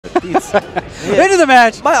Into the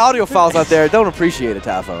match. My audio files out there don't appreciate it,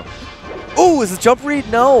 Tafo. Ooh, is it jump read?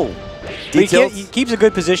 No. He keeps a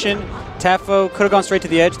good position. Tafo could have gone straight to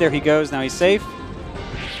the edge. There he goes. Now he's safe.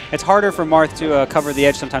 It's harder for Marth to cover the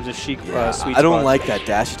edge sometimes with Sheik sweet I don't spot. like that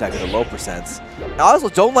dash attack with the low percents. I also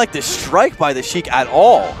don't like the strike by the Sheik at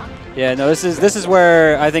all. Yeah, no, this is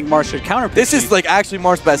where I think Marth should counter. This is like actually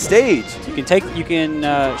Marth's best stage.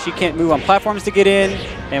 She can't move on platforms to get in,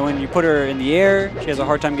 and when you put her in the air, she has a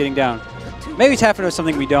hard time getting down. Maybe Tafo knows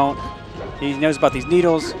something we don't. He knows about these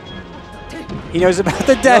needles. He knows about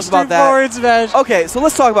the dash through forward smash. Okay, so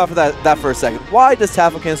let's talk about that for a second. Why does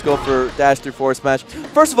Tafokints go for dash through forward smash?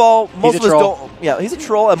 First of all, most of us don't. Yeah, he's a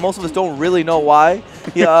troll, and most of us don't really know why.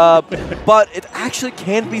 But it actually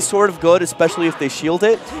can be sort of good, especially if they shield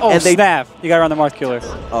it. Oh, and snap! You got around the Marth killer.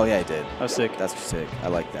 Oh yeah, I did. That was sick. That's sick. I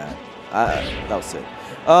like that. That was sick.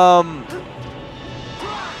 Not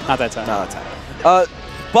that time. Not that time.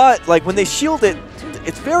 But like when they shield it,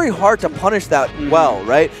 it's very hard to punish that well,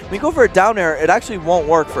 right? When you go for a down air, it actually won't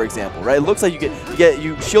work, for example, right? It looks like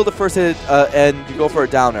you shield the first hit and you go for a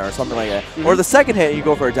down air or something like that. Or the second hit, you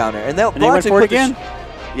go for a down air. And they'll actually put again.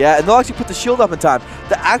 Yeah, and they'll actually put the shield up in time.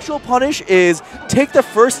 The actual punish is take the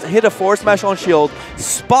first hit of forward smash on shield,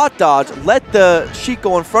 spot dodge, let the Sheik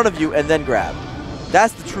go in front of you, and then grab.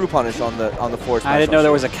 That's the true punish on the forward smash. I didn't know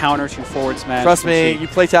there was a counter to forward smash. Trust me, you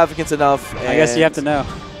play Tafokints enough. I guess you have to know.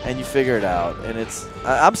 And you figure it out. And it's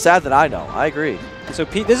I'm sad that I know. I agree. So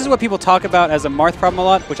this is what people talk about as a Marth problem a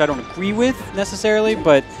lot, which I don't agree with necessarily,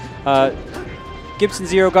 but Gibson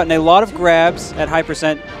Zero gotten a lot of grabs at high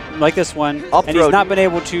percent like this one, and he's not been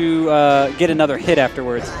able to get another hit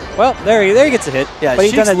afterwards. Well, there he gets a hit. Yeah, but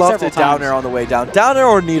he's done that several times. Down air on the way down. Down air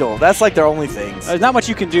or needle. That's like their only things. There's not much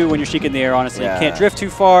you can do when you're Sheik in the air, honestly. Yeah. You can't drift too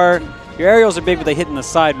far. Your aerials are big, but they hit in the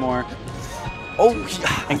side more. Oh,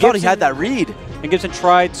 I thought he had that read. And Gibson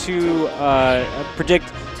tried to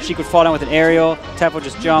predict Sheik would fall down with an aerial. Tafo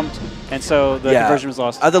just jumped, and so the conversion was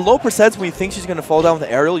lost. The low percents when you think she's going to fall down with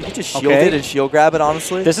the aerial, you can just shield it and shield grab it,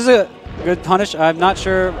 honestly. This is a good punish. I'm not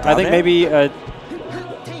sure. I think maybe...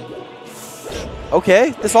 okay,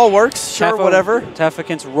 this all works. Sure, whatever.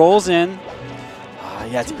 Tafokints rolls in. He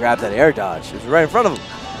had to grab that air dodge. It was right in front of him.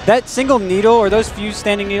 That single needle, or those few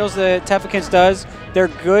standing needles that Tafokints does, they're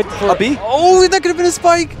good for... A B? Oh, that could have been a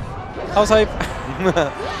spike! I was hype.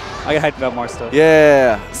 I got hyped about Marth still.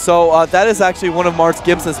 Yeah, so that is actually one of Marth's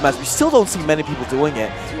Gibson's matches. We still don't see many people doing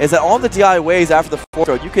it. Is that on the DI ways after the forward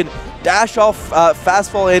throw, you can dash off,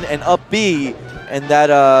 fast fall in, and up B, and that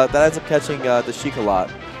ends up catching the Sheik a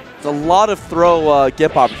lot. There's a lot of throw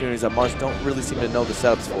GIP opportunities that Marth don't really seem to know the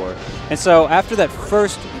setups for. And so after that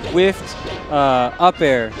first whiffed up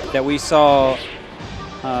air that we saw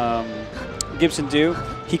Gibson do,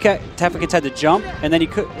 Tafokints had to jump, and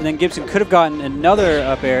then Gibson could have gotten another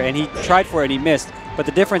up air, and he tried for it and he missed. But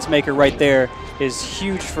the difference maker right there is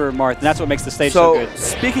huge for Marth, and that's what makes the stage so good.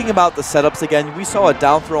 Speaking about the setups again, we saw a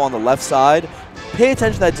down throw on the left side. Pay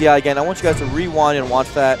attention to that DI again. I want you guys to rewind and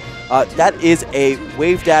watch that. That is a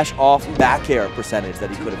wave dash off back air percentage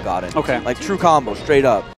that he could have gotten. Okay. Like true combo, straight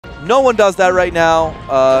up. No one does that right now.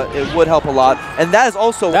 It would help a lot. And that is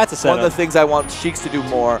also one of the things I want Sheiks to do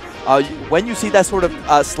more. When you see that sort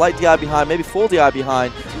of slight DI behind, maybe full DI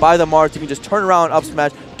behind by the Marth, you can just turn around, up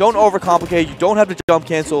smash. Don't overcomplicate. You don't have to jump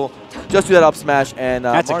cancel. Just do that up smash. And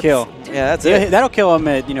that's a kill. Yeah, that's it. That'll kill him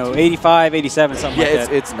at 85, 87, something like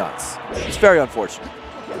that. Yeah, it's nuts. It's very unfortunate.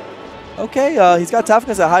 Okay, he's got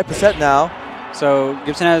Tafokints at high percent now. So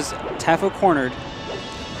Gibson has Tafo cornered.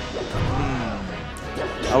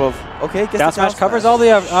 Okay, down smash covers all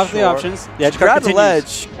the options. The edge grab the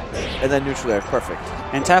ledge, and then neutral air. Perfect.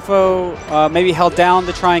 And Tafo maybe held down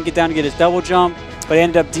to try and get down to get his double jump, but he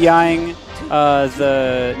ended up DIing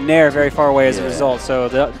the Nair very far away as a result. So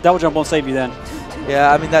the double jump won't save you then.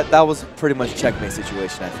 Yeah, I mean, that was pretty much a checkmate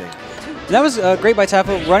situation, I think. And that was great by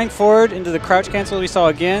Tafo, running forward into the crouch cancel we saw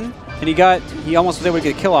again, and he almost was able to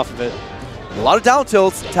get a kill off of it. A lot of down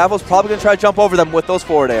tilts. Tafo's probably going to try to jump over them with those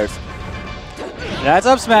forward airs. That's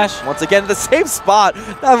up smash. Once again, the same spot.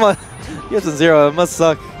 Gibson Zero, it must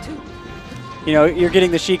suck. You know, you're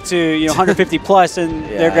getting the Sheik to 150 plus, and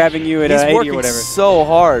they're grabbing you at 80 or whatever. So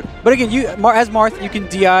hard. But again, as Marth, you can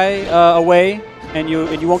DI away, and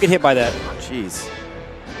you won't get hit by that. Jeez.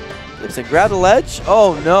 Gibson grab the ledge.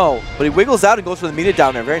 Oh no! But he wiggles out and goes for the meter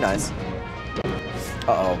down there. Very nice.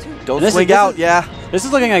 Uh-oh. Don't swing out. This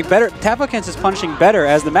is looking like better. Tafokints is punishing better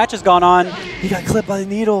as the match has gone on. He got clipped by the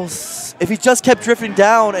needles. If he just kept drifting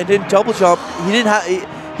down and didn't double jump, he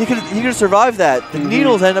could have survived that. The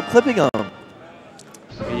needles ended up clipping him.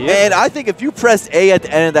 Yep. And I think if you pressed A at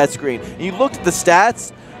the end of that screen and you looked at the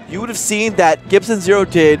stats, you would have seen that Gibson Zero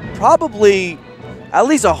did probably at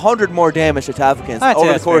least 100 more damage to Tafokints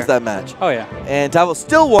over the course of that match. Oh, yeah. And Tafo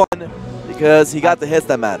still won because he got the hits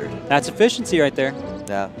that mattered. That's efficiency right there.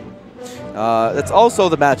 Yeah. That's also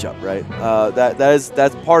the matchup, right?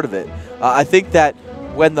 That's part of it. I think that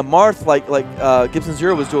when the Marth, like Gibson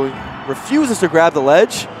Zero was doing, refuses to grab the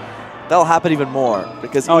ledge, that'll happen even more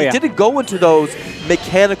because he didn't go into those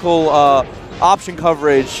mechanical option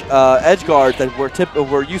coverage edge guards that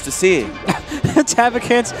we're used to seeing.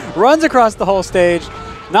 Tafokints runs across the whole stage.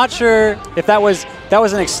 Not sure if that was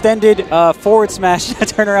an extended forward smash,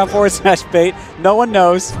 turnaround forward smash bait. No one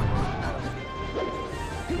knows.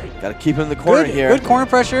 Got to keep him in the corner here. Good corner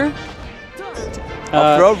pressure.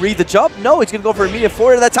 Up throw, read the jump. No, he's going to go for immediate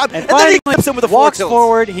forward at that time. And then he clips him with a walks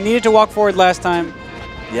forward. He needed to walk forward last time.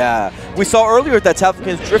 Yeah. We saw earlier that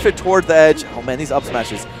Tafokints drifted toward the edge. Oh, man, these up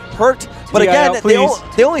smashes hurt. But again,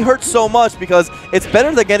 they only hurt so much because it's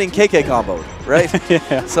better than getting KK comboed, right?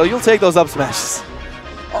 Yeah. So you'll take those up smashes.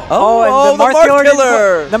 And the Marth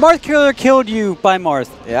Killer! The Marth Killer killed you by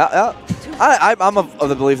Marth. Yeah. I'm of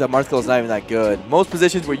the belief that Marth Killer is not even that good. Most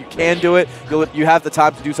positions where you can do it, you have the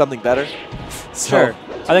time to do something better. Sure.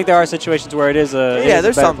 I think there are situations where it is a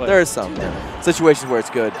there is some situations where it's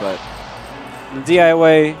good, but the DI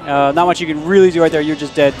way, not much you can really do right there. You're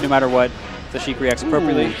just dead no matter what. The Sheik reacts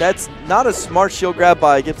appropriately. That's not a smart shield grab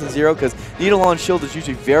by Gibson Zero because needle on shield is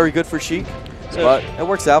usually very good for Sheik, but it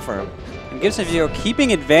works out for him. And Gibson Zero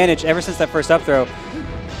keeping advantage ever since that first up throw.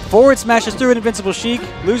 Forward smashes through an invincible Sheik,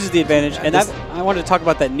 loses the advantage, and I wanted to talk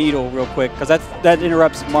about that needle real quick because that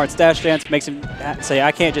interrupts Marth's dash dance, makes him say,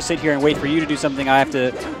 I can't just sit here and wait for you to do something. I have to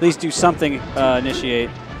at least do something, initiate,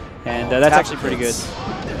 and that's actually pretty good.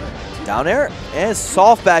 Down air and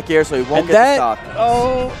soft back air, so he won't get the stock.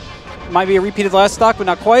 Oh, might be a repeat of the last stock, but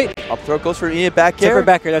not quite. Up throw goes for immediate back air. Tipper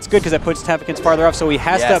back air, that's good because that puts Tafokints farther off, so he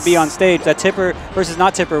has to be on stage. That tipper versus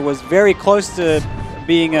not tipper was very close to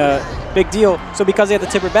being a big deal. So because he had the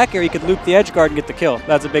tipper back air, he could loop the edge guard and get the kill.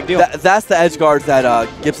 That's a big deal. That's the edge guards that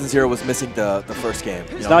Gibson Zero was missing the first game.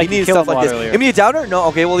 You know, he needed stuff like this. Earlier. Immediate downer? No,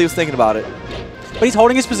 okay, well he was thinking about it. But he's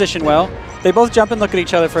holding his position well. They both jump and look at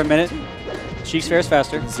each other for a minute. Sheik's fares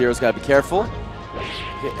faster. Zero's got to be careful.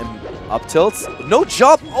 And up tilts. No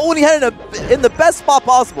jump. Oh, and he had it in the best spot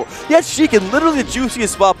possible. He had Sheik in literally the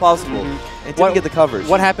juiciest spot possible. And didn't get the coverage.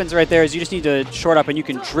 What happens right there is you just need to short up and you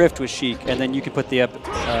can drift with Sheik, and then you can put the up.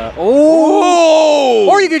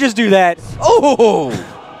 Or you could just do that. Oh!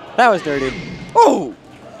 That was dirty. Oh!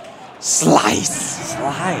 Slice.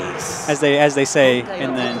 Slice. As they say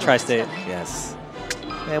in the tri-state. Yes.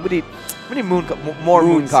 Man, we need more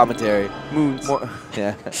moon commentary. Moons. More,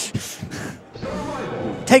 yeah.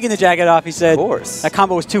 Taking the jacket off, he said. Of course. That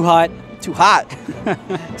combo was too hot. Too hot.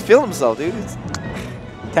 He's feeling himself, dude.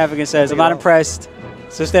 Tafokints says, I'm not impressed.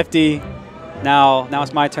 So it's FD. Now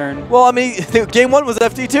it's my turn. Well, I mean, game one was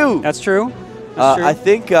FD too. That's true. I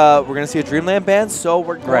think we're going to see a Dreamland ban, so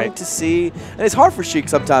we're going to see. And it's hard for Sheik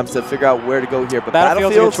sometimes to figure out where to go here. But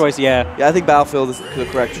Battlefield's a good choice, yeah. Yeah, I think Battlefield is the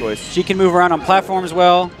correct choice. She can move around on platforms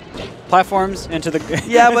well. Platforms into the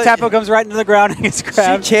but Tapo comes right into the ground and gets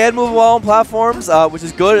grabbed. She can move well on platforms, which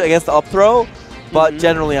is good against the up throw. But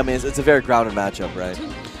generally, I mean, it's a very grounded matchup, right?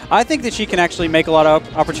 I think that she can actually make a lot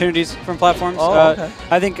of opportunities from platforms. Okay.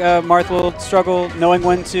 I think Marth will struggle knowing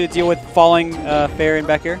when to deal with falling fair and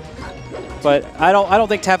back air. But I don't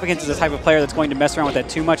think Tafokints is the type of player that's going to mess around with that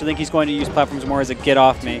too much. I think he's going to use platforms more as a get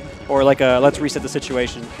off me or like a let's reset the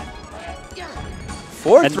situation.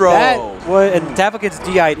 Forward throw. And Tafokints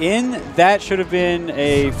DI'd in. That should have been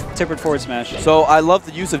a tippered forward smash. So I love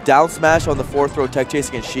the use of down smash on the forward throw tech chase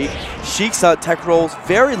against Sheik. Sheik's tech rolls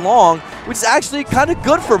very long, which is actually kind of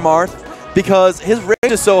good for Marth because his range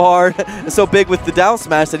is so hard, so big with the down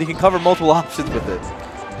smash that he can cover multiple options with it.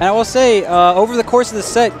 And I will say, over the course of the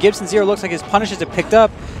set, Gibson Zero looks like his punishes have picked up.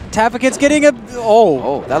 Tafokints getting a...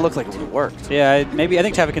 Oh, that looks like it would have worked. Yeah, I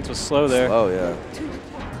think Tafokints was slow there. Oh, yeah.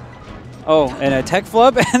 Oh, and a tech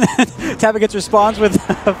flub, and then Tafokints responds with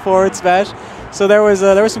a forward smash. So there was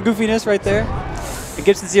some goofiness right there. And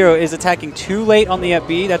Gibson Zero is attacking too late on the up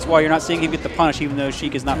B. That's why you're not seeing him get the punish, even though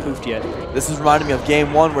Sheik is not poofed yet. This is reminding me of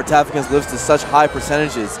game one where Tafokints lives to such high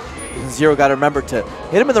percentages. Zero got to remember to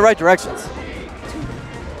hit him in the right directions.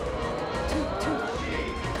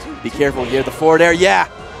 Be careful here, the forward air, yeah!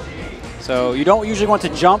 So you don't usually want to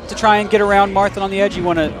jump to try and get around Marth on the edge. You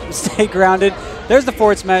want to stay grounded. There's the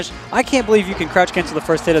forward smash. I can't believe you can crouch cancel the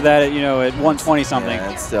first hit of that at, at 120 something.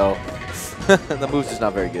 Yeah, it's still, the move's just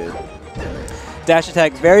not very good. Dash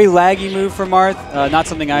attack, very laggy move for Marth. Not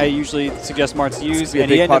something I usually suggest Marth use.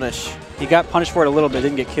 And he ended up He got punished for it a little bit,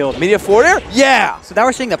 didn't get killed. Media forward air? Yeah! So now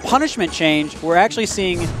we're seeing the punishment change. We're actually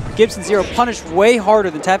seeing Gibson Zero punish way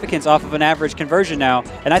harder than Tafokints off of an average conversion now,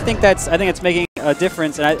 and I think it's making a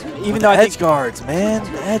difference. And even though I think edge guards, man,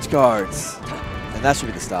 edge guards, and that should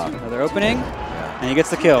be the stop. Another opening, and he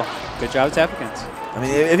gets the kill. Good job, Tafokints. I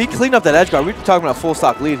mean, if he cleaned up that edge guard, we'd be talking about a full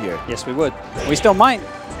stock lead here. Yes, we would. We still might.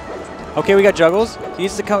 Okay, we got juggles. He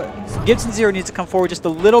needs to come. Gibson Zero needs to come forward just a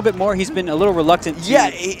little bit more. He's been a little reluctant. Yeah,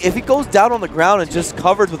 if he goes down on the ground and just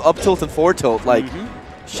covers with up tilt and forward tilt, like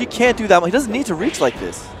she can't do that much. He doesn't need to reach like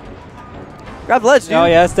this. Grab the ledge, dude. Oh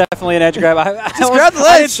yeah, it's definitely an edge grab. Just grab the ledge.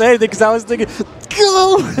 I didn't say anything because I was thinking,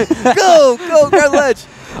 go, go, grab the ledge.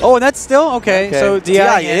 Oh, and that's still okay. So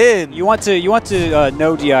DI in. You want to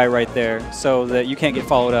no DI right there so that you can't get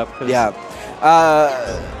followed up. Yeah.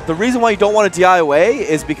 The reason why you don't want to DI away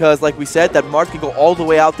is because, like we said, that Marth can go all the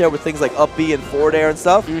way out there with things like up B and forward air and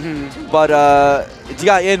stuff. But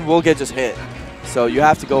DI in will get just hit. So you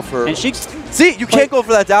have to go for... And Sheik's... See, you can't go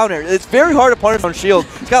for that down air. It's very hard to punish on shield.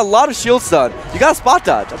 He's got a lot of shield stun. You got to spot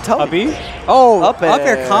dodge, I'm telling you. Up B? Oh, up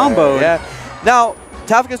air combo. Yeah. Now,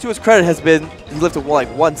 Tafokints, to his credit, has been... He lifted like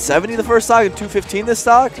 170 the first stock and 215 this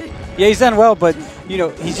stock. Yeah, he's done well, but you know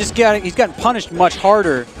he's gotten punished much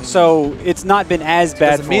harder, so it's not been as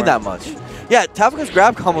bad. Doesn't mean that much. Yeah, Tafokints'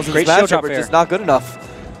 grab combos in this matchup are just not good enough.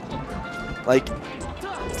 Like,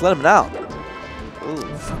 let's let him out. Ooh.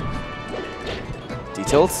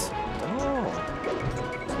 D-tilts. Oh.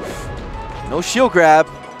 No shield grab.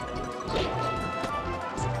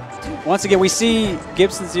 Once again, we see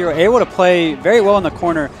Gibson Zero able to play very well in the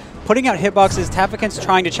corner, putting out hitboxes. Tafokints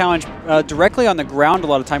trying to challenge directly on the ground a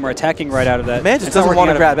lot of time or attacking right out of that. Man just doesn't want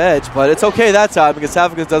to grab edge, but it's okay that time because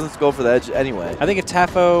Tafokints doesn't go for the edge anyway. I think if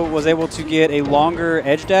Tafo was able to get a longer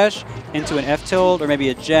edge dash into an F tilt or maybe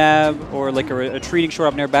a jab or like a retreating short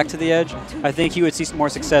up nair back to the edge, I think he would see some more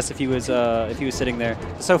success if he was sitting there.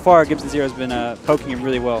 So far, Gibson Zero has been poking him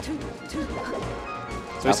really well.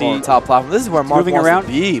 So we see on the top platform. This is where Marth moving wants around. To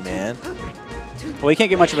be, man. Well, he can't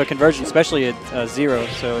get much of a conversion, especially at 0.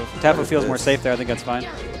 So if Tafo feels more safe there, I think that's fine.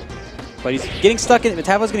 But he's getting stuck in.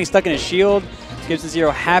 Tafo's getting stuck in his shield. Gibson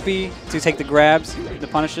Zero happy to take the grabs, the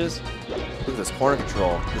punishes. Look at this corner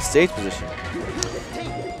control, the stage position.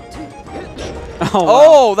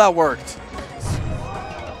 Oh, wow. That worked.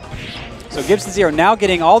 So Gibson Zero now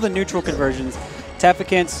getting all the neutral conversions.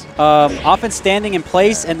 Tafokints often standing in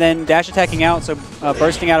place and then dash attacking out, so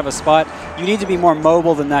bursting out of a spot. You need to be more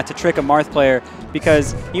mobile than that to trick a Marth player,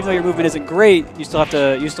 because even though your movement isn't great, you still have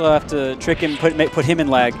to trick him, put him in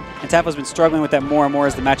lag. And Tafo's been struggling with that more and more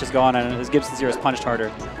as the match has gone on, and as Gibson Zero is punished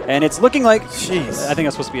harder. And it's looking like, jeez, I think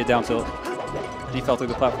that's supposed to be a down tilt. And he fell through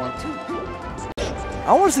the platform.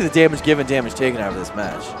 I want to see the damage given, damage taken out of this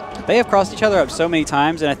match. They have crossed each other up so many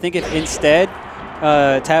times, and I think if instead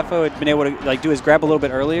Tafo had been able to do his grab a little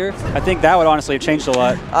bit earlier, I think that would honestly have changed a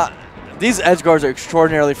lot. These edge guards are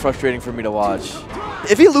extraordinarily frustrating for me to watch.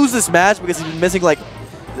 If he loses this match because he's been missing like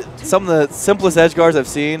some of the simplest edge guards I've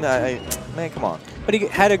seen, man, come on. But he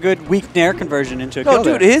had a good weak nair conversion into a kill.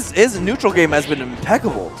 No, dude, his neutral game has been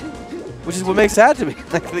impeccable, which is what makes sad to me.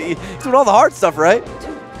 Like, he's doing all the hard stuff, right?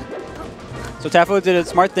 So Tafo did a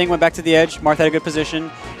smart thing, went back to the edge. Marth had a good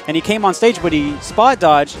position, and he came on stage, but he spot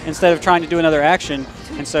dodged instead of trying to do another action,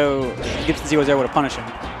 and so Gibson Zero was able to punish him.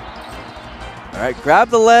 All right, grab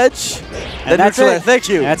the ledge. And that's it. Thank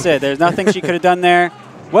you. That's it. There's nothing she could have done there.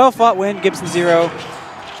 Well fought win, Gibson Zero.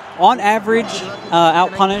 On average,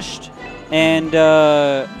 out-punished, and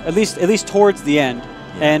at least towards the end.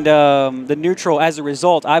 And the neutral, as a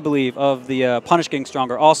result, I believe, of the punish getting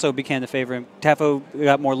stronger, also became the favorite. Tafo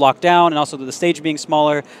got more locked down, and also the stage being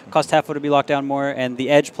smaller caused Tafo to be locked down more, and the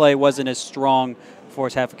edge play wasn't as strong for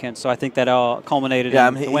Tafokints. So I think that all culminated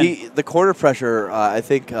in the win. The corner pressure, I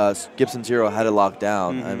think Gibson Zero had it locked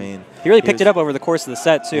down. I mean, he really picked it up over the course of the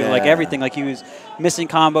set, too. Yeah. Like everything. Like he was missing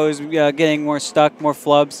combos, getting more stuck, more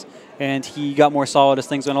flubs, and he got more solid as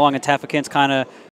things went along, and Tafokints kind of